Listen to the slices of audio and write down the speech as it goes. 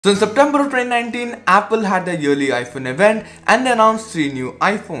So in September of 2019, Apple had their yearly iPhone event and they announced 3 new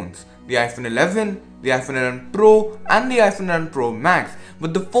iPhones. The iPhone 11, the iPhone 11 Pro and the iPhone 11 Pro Max.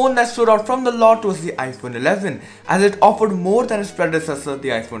 But the phone that stood out from the lot was the iPhone 11 as it offered more than its predecessor, the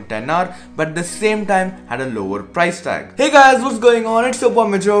iPhone XR, but at the same time had a lower price tag. Hey guys, what's going on? It's your boy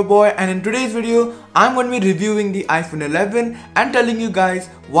Majora boy, and in today's video, I'm going to be reviewing the iPhone 11 and telling you guys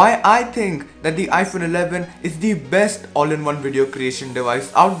why I think that the iPhone 11 is the best all-in-one video creation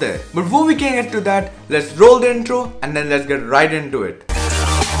device out there. But before we can get to that, let's roll the intro and then let's get right into it.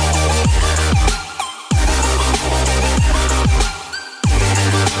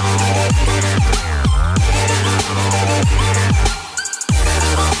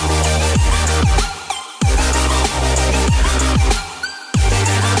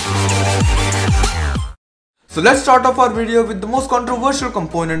 So let's start off our video with the most controversial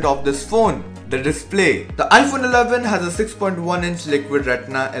component of this phone, the display. The iPhone 11 has a 6.1-inch liquid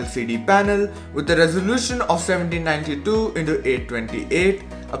retina LCD panel with a resolution of 1792 x 828,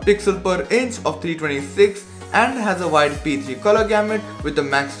 a pixel per inch of 326 and has a wide P3 color gamut with a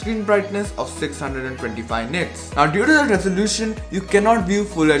max screen brightness of 625 nits. Now due to the resolution, you cannot view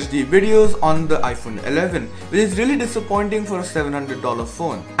Full HD videos on the iPhone 11, which is really disappointing for a $700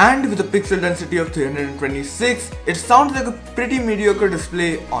 phone. And with a pixel density of 326, it sounds like a pretty mediocre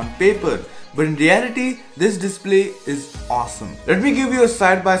display on paper. But in reality, this display is awesome. Let me give you a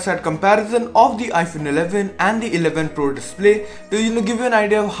side-by-side comparison of the iPhone 11 and the 11 Pro display to give you an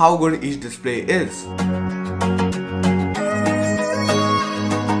idea of how good each display is.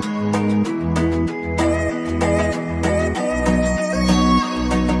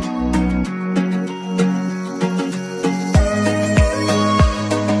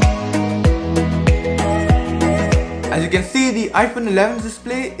 As you can see, the iPhone 11's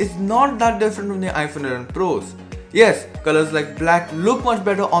display is not that different from the iPhone 11 Pro's. Yes, colors like black look much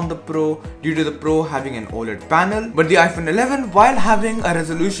better on the Pro due to the Pro having an OLED panel, but the iPhone 11, while having a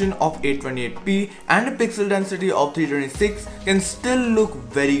resolution of 828p and a pixel density of 326, can still look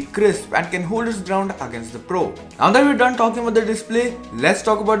very crisp and can hold its ground against the Pro. Now that we're done talking about the display, let's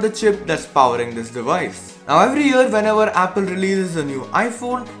talk about the chip that's powering this device. Now every year whenever Apple releases a new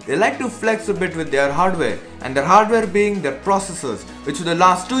iPhone, they like to flex a bit with their hardware, and their hardware being their processors, which for the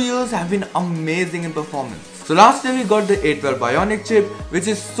last 2 years have been amazing in performance. So last year we got the A12 Bionic chip, which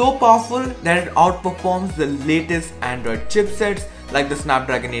is so powerful that it outperforms the latest Android chipsets like the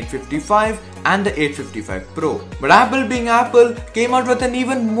Snapdragon 855 and the 855 Pro. But Apple being Apple came out with an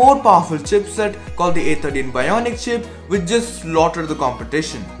even more powerful chipset called the A13 Bionic chip, which just slaughtered the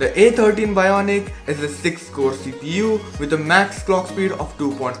competition. The A13 Bionic is a 6-core CPU with a max clock speed of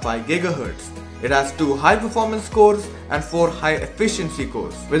 2.5 GHz. It has 2 high performance cores and 4 high efficiency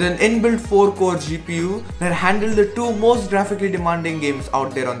cores with an inbuilt 4-core GPU that handle the 2 most graphically demanding games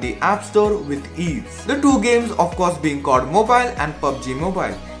out there on the App Store with ease. The 2 games of course being COD Mobile and PUBG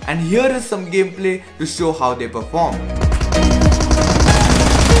Mobile. And here is some gameplay to show how they perform.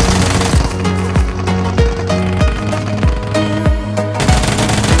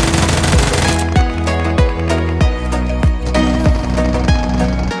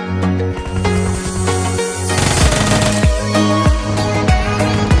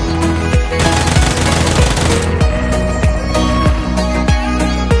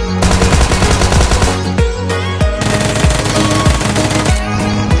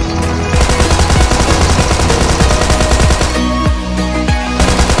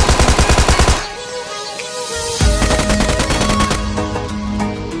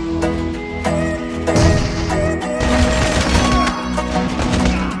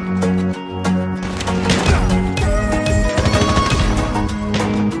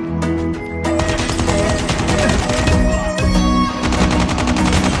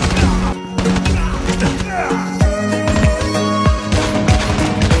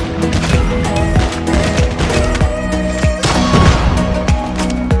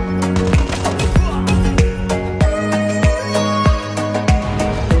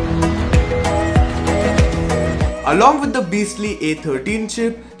 Along with the beastly A13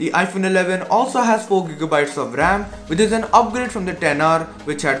 chip, the iPhone 11 also has 4GB of RAM, which is an upgrade from the XR,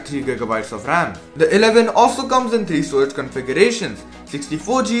 which had 3GB of RAM. The 11 also comes in 3 storage configurations: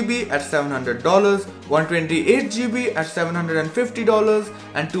 64GB at $700, 128GB at $750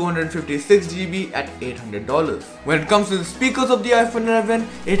 and 256GB at $800. When it comes to the speakers of the iPhone 11,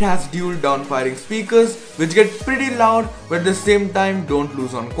 it has dual downfiring speakers which get pretty loud but at the same time don't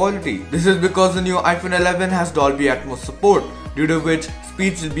lose on quality. This is because the new iPhone 11 has Dolby Atmos support, due to which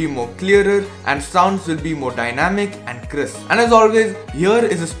speech will be more clearer and sounds will be more dynamic and crisp. And as always, here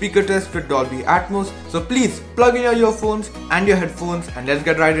is a speaker test with Dolby Atmos, so please plug in your earphones and your headphones phones and let's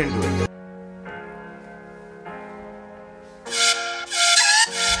get right into it.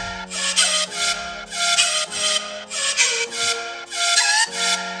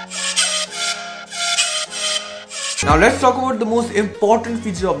 Now let's talk about the most important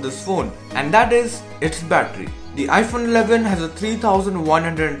feature of this phone, and that is its battery. The iPhone 11 has a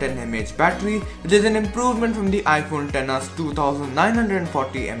 3110 mAh battery, which is an improvement from the iPhone XR's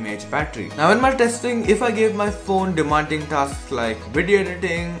 2940 mAh battery. Now in my testing, if I gave my phone demanding tasks like video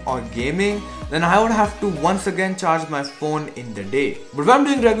editing or gaming, then I would have to once again charge my phone in the day. But when I'm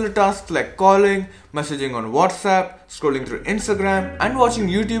doing regular tasks like calling, messaging on WhatsApp, scrolling through Instagram and watching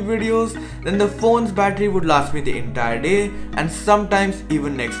YouTube videos, then the phone's battery would last me the entire day and sometimes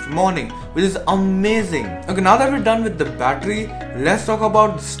even next morning, which is amazing. Okay, now that we're done with the battery, let's talk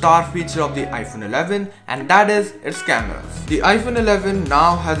about the star feature of the iPhone 11, and that is its cameras. The iPhone 11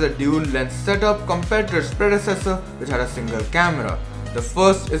 now has a dual lens setup compared to its predecessor, which had a single camera. The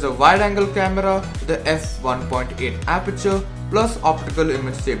first is a wide-angle camera with a f1.8 aperture plus optical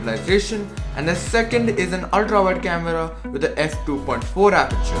image stabilization, and the second is an ultra-wide camera with a f2.4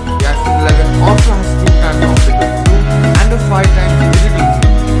 aperture. The iPhone 11 also has 2x optical zoom and a 5x digital zoom.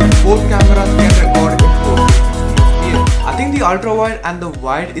 Both cameras can record in 4K. I think the ultra-wide and the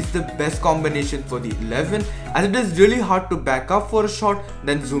wide is the best combination for the 11, as it is really hard to back up for a shot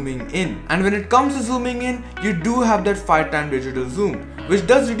then zooming in. And when it comes to zooming in, you do have that 5x digital zoom, which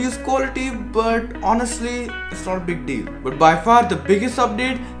does reduce quality, but honestly, it's not a big deal. But by far the biggest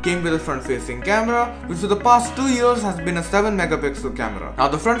update came with the front-facing camera, which for the past 2 years has been a 7 megapixel camera. Now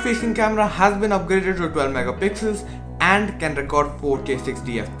the front-facing camera has been upgraded to 12 megapixels and can record 4K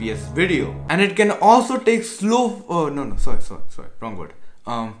 60 FPS video. And it can also take slow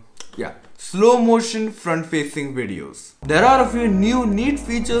motion front-facing videos. There are a few new neat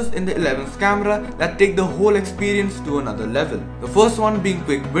features in the 11's camera that take the whole experience to another level. The first one being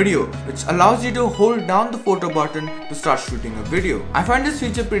quick video, which allows you to hold down the photo button to start shooting a video. I find this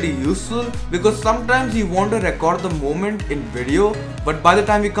feature pretty useful because sometimes you want to record the moment in video, but by the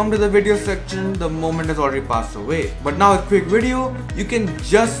time you come to the video section, the moment has already passed away. But now with quick video, you can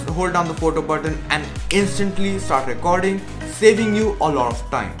just hold down the photo button and instantly start recording, saving you a lot of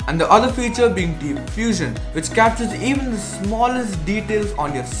time. And the other feature being deep fusion, which captures even the smallest details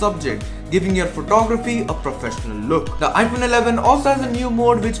on your subject, giving your photography a professional look. The iPhone 11 also has a new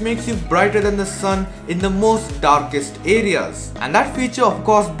mode which makes you brighter than the sun in the most darkest areas. And that feature of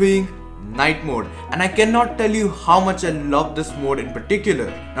course being night mode, and I cannot tell you how much I love this mode in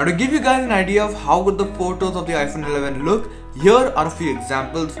particular. Now to give you guys an idea of how good the photos of the iPhone 11 look, here are a few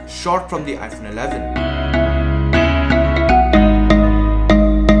examples shot from the iPhone 11.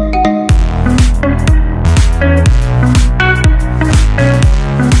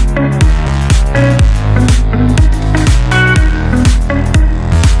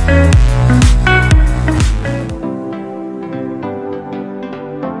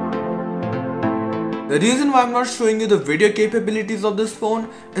 The reason why I'm not showing you the video capabilities of this phone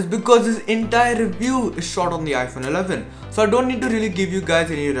is because this entire review is shot on the iPhone 11, so I don't need to really give you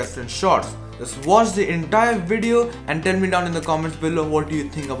guys any reference shots. Just watch the entire video and tell me down in the comments below what do you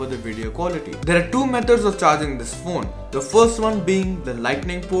think about the video quality. There are two methods of charging this phone. The first one being the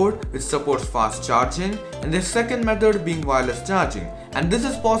lightning port, which supports fast charging, and the second method being wireless charging. And this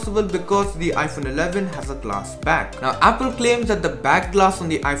is possible because the iPhone 11 has a glass back. Now Apple claims that the back glass on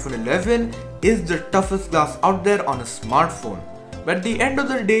the iPhone 11 is the toughest glass out there on a smartphone. But at the end of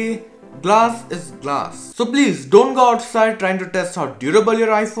the day, glass is glass. So please don't go outside trying to test how durable your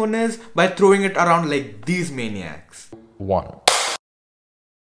iPhone is by throwing it around like these maniacs. 1.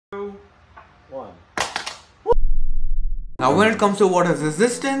 Now when it comes to water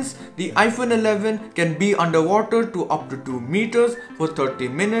resistance, the iPhone 11 can be underwater to up to 2 meters for 30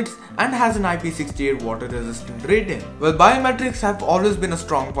 minutes and has an IP68 water resistant rating. Well, biometrics have always been a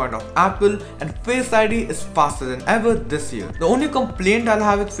strong point of Apple, and Face ID is faster than ever this year. The only complaint I'll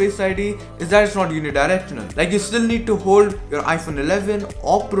have with Face ID is that it's not unidirectional. Like, you still need to hold your iPhone 11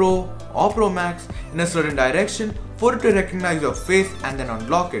 or Pro Max in a certain direction for it to recognize your face and then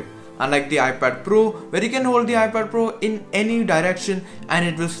unlock it. Unlike the iPad Pro, where you can hold the iPad Pro in any direction and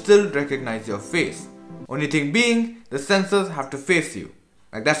it will still recognize your face. Only thing being, the sensors have to face you.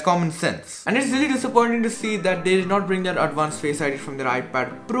 Like, that's common sense. And it's really disappointing to see that they did not bring their advanced Face ID from their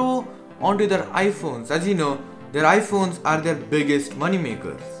iPad Pro onto their iPhones. As you know, their iPhones are their biggest money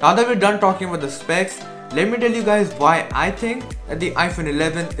makers. Now that we're done talking about the specs, let me tell you guys why I think that the iPhone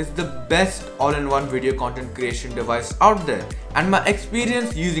 11 is the best all-in-one video content creation device out there and my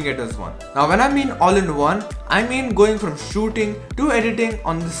experience using it as one. Now when I mean all-in-one, I mean going from shooting to editing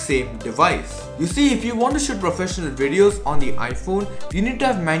on the same device. You see, if you want to shoot professional videos on the iPhone, you need to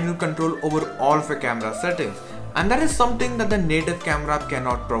have manual control over all of your camera settings, and that is something that the native camera app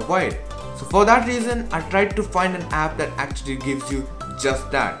cannot provide. So for that reason, I tried to find an app that actually gives you just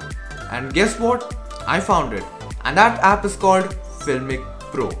that. And guess what? I found it. And that app is called Filmic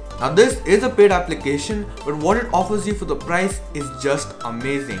Pro. Now this is a paid application, but what it offers you for the price is just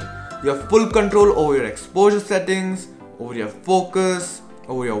amazing. You have full control over your exposure settings, over your focus,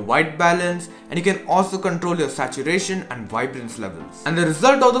 over your white balance, and you can also control your saturation and vibrance levels. And the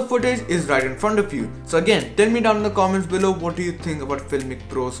result of the footage is right in front of you. So again, tell me down in the comments below what do you think about Filmic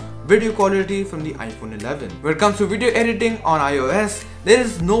Pro's video quality from the iPhone 11. When it comes to video editing on iOS, there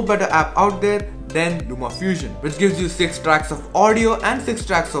is no better app out there than LumaFusion, which gives you 6 tracks of audio and 6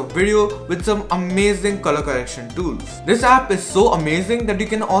 tracks of video with some amazing color correction tools. This app is so amazing that you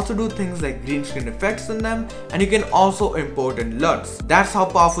can also do things like green screen effects in them, and you can also import in LUTs. That's how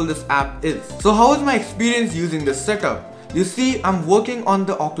powerful this app is. So how was my experience using this setup? You see, I'm working on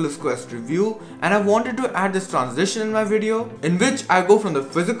the Oculus Quest review and I wanted to add this transition in my video in which I go from the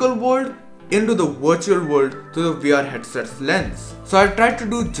physical world into the virtual world through the VR headset's lens. So I tried to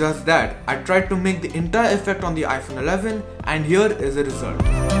do just that. I tried to make the entire effect on the iPhone 11, and here is the result.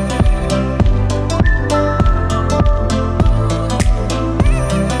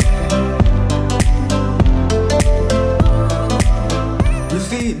 You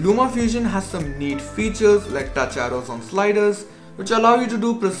see, LumaFusion has some neat features like touch arrows on sliders, which allow you to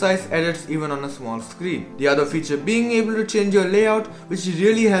do precise edits even on a small screen. The other feature being able to change your layout, which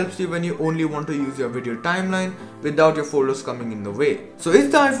really helps you when you only want to use your video timeline without your folders coming in the way. So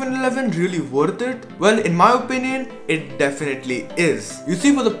is the iPhone 11 really worth it? Well, in my opinion, it definitely is. You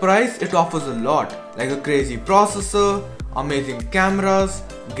see, for the price, it offers a lot, like a crazy processor, amazing cameras,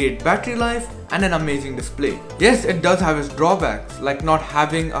 great battery life, and an amazing display. Yes, it does have its drawbacks, like not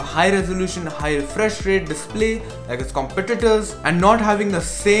having a high resolution, high refresh rate display like its competitors, and not having the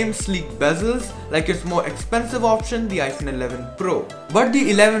same sleek bezels like its more expensive option, the iPhone 11 Pro. But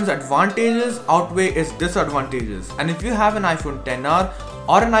the 11's advantages outweigh its disadvantages, and if you have an iPhone XR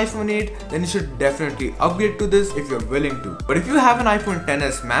or an iPhone 8, then you should definitely upgrade to this if you're willing to. But if you have an iPhone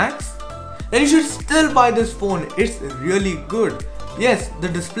XS Max, then you should still buy this phone. It's really good. Yes, the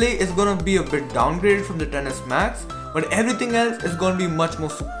display is gonna be a bit downgraded from the XS Max, but everything else is gonna be much more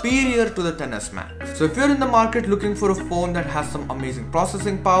superior to the XS Max. So if you're in the market looking for a phone that has some amazing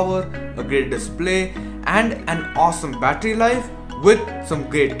processing power, a great display, and an awesome battery life with some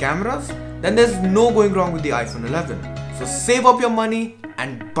great cameras, then there's no going wrong with the iPhone 11. So save up your money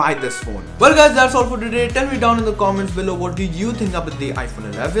and buy this phone. Well guys, that's all for today. Tell me down in the comments below what do you think about the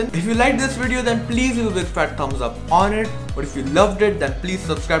iPhone 11. If you liked this video, then please leave a big fat thumbs up on it. But if you loved it, then please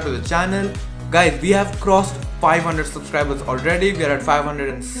subscribe to the channel. Guys, we have crossed 500 subscribers already. We are at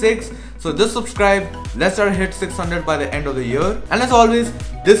 506. So just subscribe. Let's try to hit 600 by the end of the year. And as always,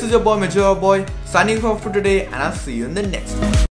 this is your boy Majora Boy signing off for today, and I'll see you in the next one.